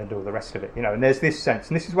were, and all the rest of it. You know, and there's this sense,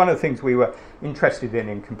 and this is one of the things we were interested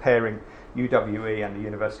in comparing UWE and the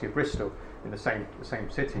University of Bristol in the same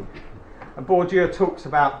city. And Bourdieu talks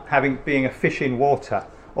about being a fish in water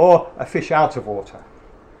or a fish out of water.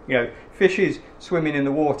 You know, fishes swimming in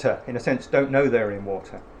the water, in a sense, don't know they're in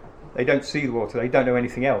water. They don't see the water. They don't know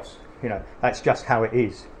anything else. You know, that's just how it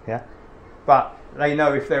is. Yeah, but they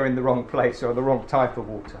know if they're in the wrong place or the wrong type of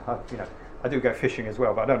water. I do go fishing as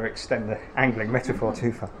well, but I don't want to extend the angling metaphor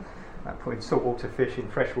too far. Putting saltwater fish in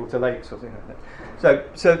freshwater lakes or something like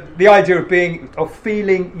that. So the idea of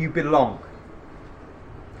feeling you belong.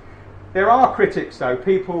 There are critics, though,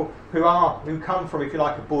 people who come from, if you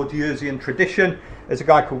like, a Bourdieusian tradition. There's a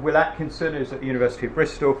guy called Will Atkinson who's at the University of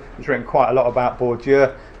Bristol, who's written quite a lot about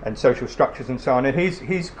Bourdieu and social structures and so on, and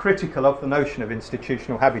he's critical of the notion of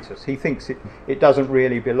institutional habitus. He thinks it doesn't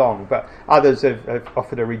really belong, but others have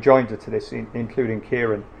offered a rejoinder to this, including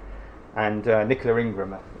Kieran and Nicola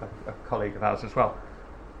Ingram, a colleague of ours as well.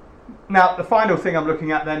 Now, the final thing I'm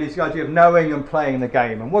looking at then is the idea of knowing and playing the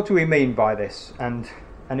game, and what do we mean by this? And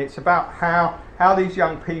it's about how these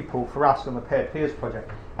young people, for us on the Paired Peers project,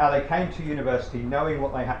 how they came to university knowing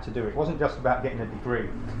what they had to do. It wasn't just about getting a degree.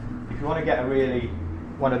 If you want to get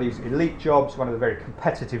one of these elite jobs, one of the very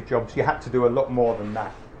competitive jobs, you had to do a lot more than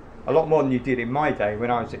that. A lot more than you did in my day when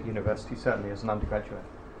I was at university, certainly as an undergraduate.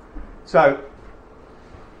 So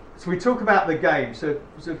we talk about the game. So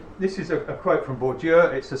this is a quote from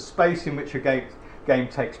Bourdieu. It's a space in which game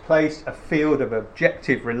takes place, a field of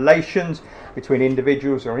objective relations between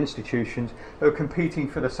individuals or institutions who are competing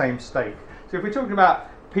for the same stake. So if we're talking about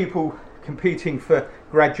people competing for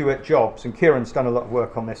graduate jobs, and Kieran's done a lot of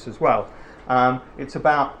work on this as well, it's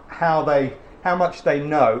about how much they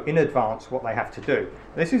know in advance what they have to do.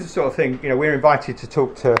 This is the sort of thing, we're invited to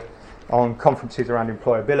talk on conferences around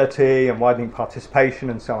employability and widening participation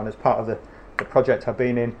and so on as part of the project I've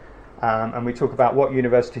been in, and we talk about what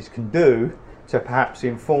universities can do to perhaps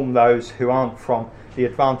inform those who aren't from the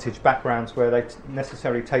advantaged backgrounds where they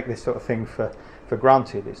necessarily take this sort of thing for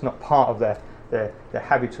granted. It's not part of their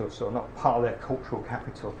habitus or not part of their cultural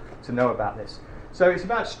capital to know about this. So it's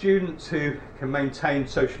about students who can maintain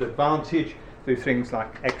social advantage through things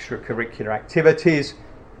like extracurricular activities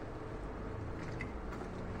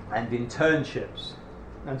and internships.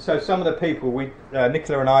 And so some of the people,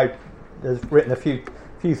 Nicola and I have written a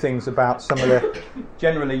few things about some of the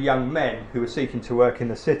generally young men who were seeking to work in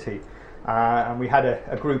the city. And we had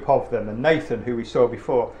a group of them, and Nathan, who we saw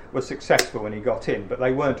before, was successful when he got in, but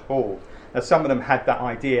they weren't all. Now, some of them had that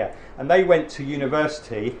idea, and they went to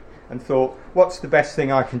university and thought, what's the best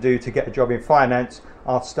thing I can do to get a job in finance?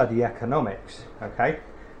 I'll study economics. Okay,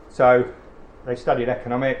 so they studied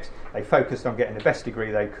economics, they focused on getting the best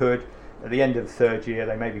degree they could. At the end of the third year,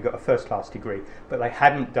 they maybe got a first-class degree, but they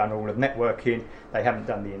hadn't done all of networking, they hadn't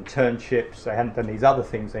done the internships, they hadn't done these other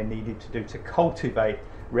things they needed to do to cultivate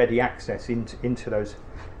ready access into those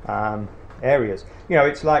areas.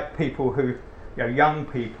 It's like people who, young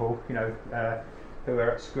people, who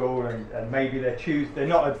are at school and maybe they're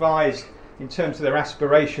not advised in terms of their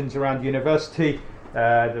aspirations around university.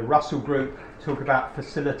 The Russell Group talk about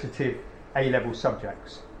facilitative A-level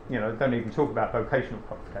subjects. Don't even talk about vocational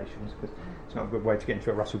qualifications because it's not a good way to get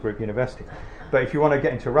into a Russell Group university. But if you want to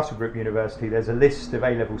get into a Russell Group university, there's a list of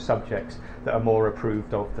A-level subjects that are more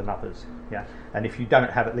approved of than others. Yeah, and if you don't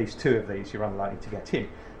have at least 2 of these, you're unlikely to get in.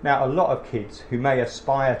 Now, a lot of kids who may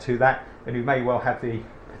aspire to that and who may well have the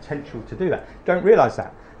potential to do that don't realise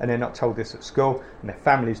that, and they're not told this at school, and their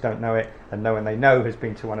families don't know it, and no one they know has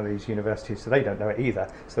been to one of these universities, so they don't know it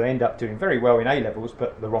either. So they end up doing very well in A-levels,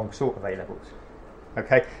 but the wrong sort of A-levels.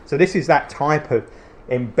 Okay, so this is that type of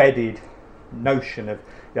embedded notion of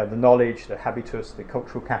the knowledge, the habitus, the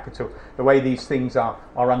cultural capital, the way these things are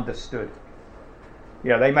understood.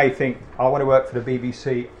 They may think, I want to work for the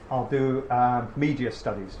BBC, I'll do media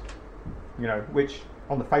studies, which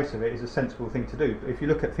on the face of it is a sensible thing to do. But if you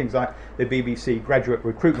look at things like the BBC graduate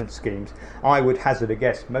recruitment schemes, I would hazard a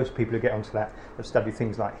guess most people who get onto that have studied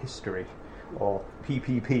things like history or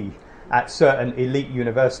PPP at certain elite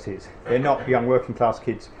universities. They're not young working class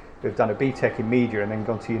kids who have done a BTEC in media and then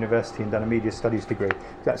gone to university and done a media studies degree.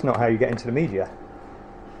 That's not how you get into the media.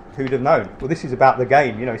 Who'd have known? Well, this is about the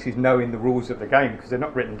game. This is knowing the rules of the game because they're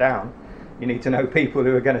not written down. You need to know people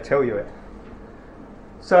who are going to tell you it.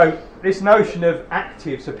 So this notion of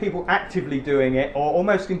active, so people actively doing it or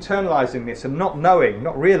almost internalising this and not knowing,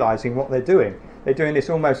 not realising what they're doing. They're doing this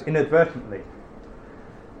almost inadvertently.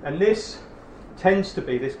 And this tends to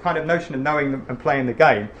be, this kind of notion of knowing and playing the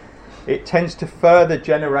game, it tends to further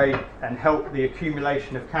generate and help the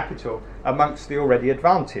accumulation of capital amongst the already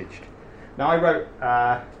advantaged. Now, I wrote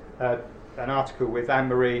an article with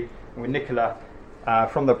Anne-Marie and with Nicola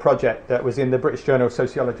from the project that was in the British Journal of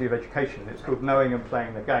Sociology of Education. It's called Knowing and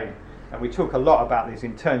Playing the Game. And we talk a lot about these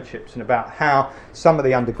internships and about how some of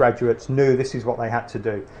the undergraduates knew this is what they had to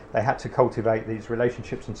do. They had to cultivate these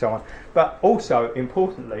relationships and so on. But also,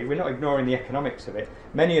 importantly, we're not ignoring the economics of it.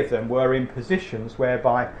 Many of them were in positions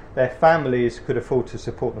whereby their families could afford to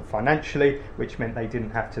support them financially, which meant they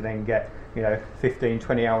didn't have to then get 15,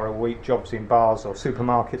 20-hour-a-week jobs in bars or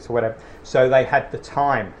supermarkets or whatever. So they had the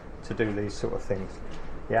time to do these sort of things.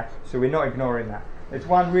 Yeah. So we're not ignoring that. There's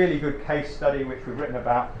one really good case study which we've written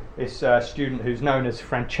about. This student who's known as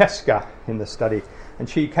Francesca in the study, and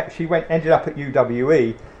she ended up at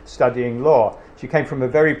UWE studying law. She came from a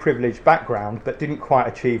very privileged background, but didn't quite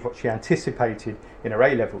achieve what she anticipated in her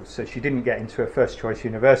A-levels. So she didn't get into her first choice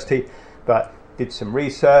university, but did some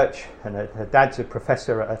research, and her dad's a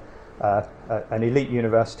professor at an elite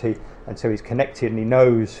university, and so he's connected and he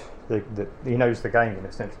knows the game in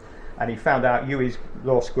a sense. And he found out UWE's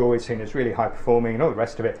law school is seen as really high performing and all the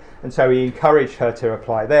rest of it. And so he encouraged her to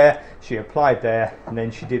apply there. She applied there, and then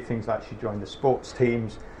she did things like she joined the sports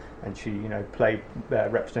teams, and she played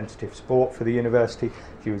representative sport for the university.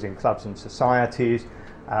 She was in clubs and societies.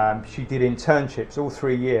 She did internships all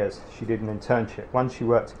 3 years. She did an internship. One, she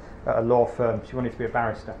worked at a law firm. She wanted to be a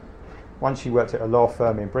barrister. One, she worked at a law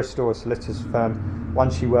firm in Bristol, a solicitor's firm. One,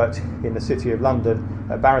 she worked in the City of London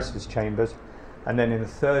at barristers' chambers. And then in the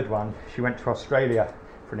third one, she went to Australia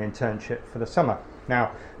for an internship for the summer.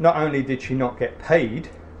 Now, not only did she not get paid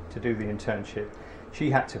to do the internship, she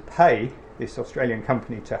had to pay this Australian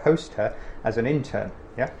company to host her as an intern.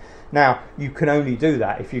 Yeah. Now, you can only do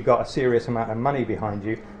that if you've got a serious amount of money behind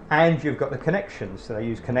you and you've got the connections. So they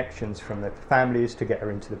use connections from the families to get her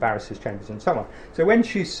into the barristers' chambers and so on. So when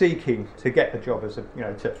she's seeking to get a job as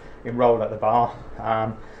to enrol at the bar,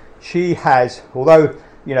 she has, although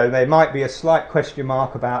there might be a slight question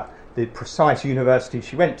mark about the precise university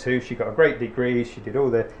she went to, she got a great degree, she did all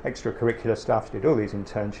the extracurricular stuff, she did all these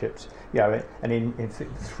internships, and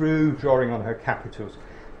through drawing on her capitals.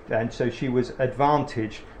 And so she was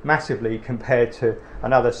advantaged massively compared to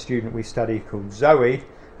another student we study called Zoe,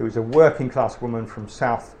 who was a working class woman from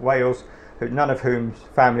South Wales, none of whom's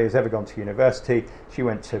family has ever gone to university. She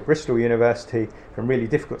went to Bristol University from really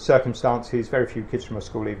difficult circumstances. Very few kids from her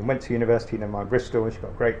school even went to university, never mind Bristol, and she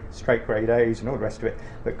got great straight grade A's and all the rest of it,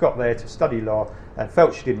 but got there to study law and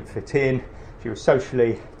felt she didn't fit in. She was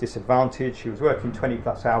socially disadvantaged. She was working 20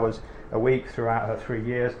 plus hours a week throughout her 3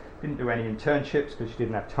 years, didn't do any internships because she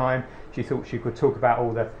didn't have time. She thought she could talk about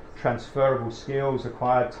all the transferable skills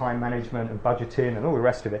acquired, time management and budgeting and all the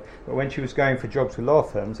rest of it, but when she was going for jobs with law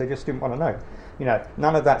firms, they just didn't want to know.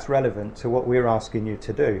 None of that's relevant to what we're asking you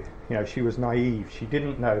to do. She was naive. She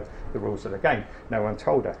didn't know the rules of the game. No one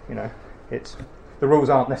told her. The rules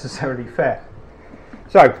aren't necessarily fair.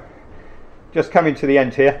 So, just coming to the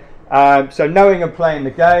end here. So knowing and playing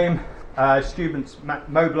the game, students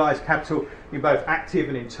mobilise capital in both active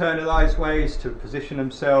and internalised ways to position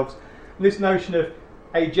themselves. And this notion of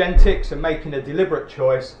agentics and making a deliberate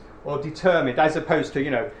choice, or determined, as opposed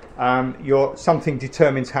to something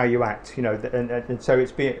determines how you act. And so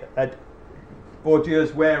it's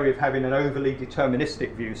Bourdieu's wary of having an overly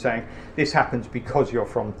deterministic view, saying this happens because you're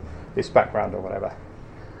from this background or whatever.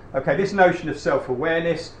 Okay, this notion of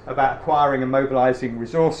self-awareness about acquiring and mobilising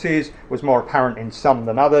resources was more apparent in some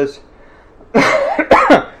than others,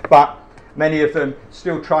 but many of them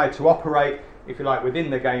still tried to operate, if you like, within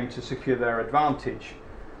the game to secure their advantage.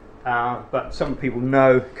 But some people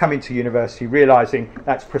come into university realising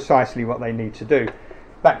that's precisely what they need to do.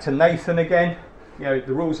 Back to Nathan again, the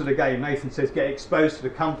rules of the game. Nathan says get exposed to the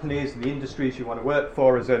companies and the industries you want to work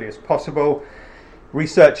for as early as possible.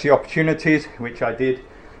 Research the opportunities, which I did,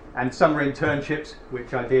 and summer internships,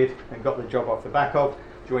 which I did and got the job off the back of.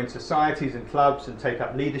 Join societies and clubs and take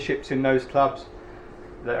up leaderships in those clubs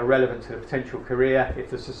that are relevant to the potential career.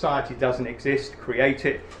 If the society doesn't exist, create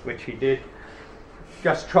it, which he did.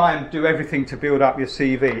 Just try and do everything to build up your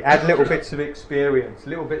CV. Add little bits of experience,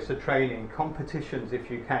 little bits of training, competitions if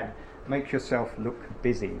you can. Make yourself look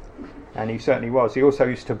busy. And he certainly was. He also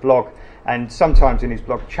used to blog, and sometimes in his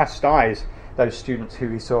blog chastise those students who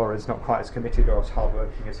he saw as not quite as committed or as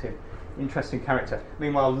hardworking as him. Interesting character.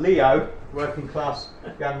 Meanwhile, Leo, working class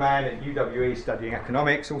young man at UWE studying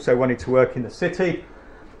economics, also wanted to work in the city,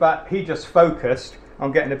 but he just focused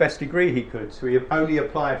on getting the best degree he could. So he only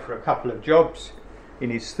applied for a couple of jobs in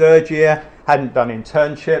his third year, hadn't done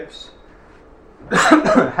internships,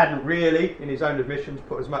 hadn't really, in his own admissions,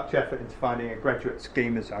 put as much effort into finding a graduate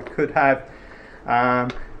scheme as I could have,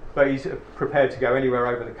 but he's prepared to go anywhere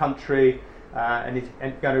over the country, and he's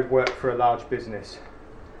going to work for a large business.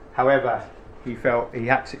 However, he felt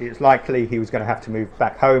it was likely he was going to have to move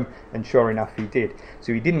back home, and sure enough he did.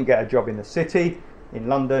 So he didn't get a job in the city, in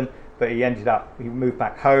London, but he moved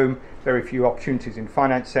back home. Very few opportunities in the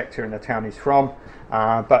finance sector in the town he's from,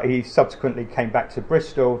 but he subsequently came back to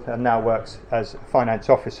Bristol and now works as a finance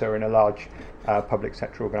officer in a large public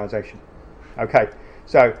sector organisation. Okay,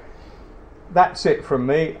 so that's it from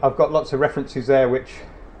me. I've got lots of references there which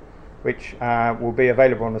will be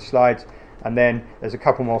available on the slides, and then there's a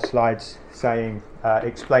couple more slides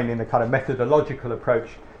explaining the kind of methodological approach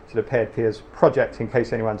to the Paired Peers project in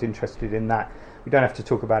case anyone's interested in that. We don't have to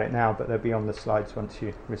talk about it now, but they'll be on the slides once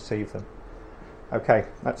you receive them. Okay,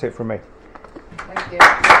 that's it from me. Thank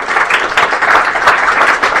you.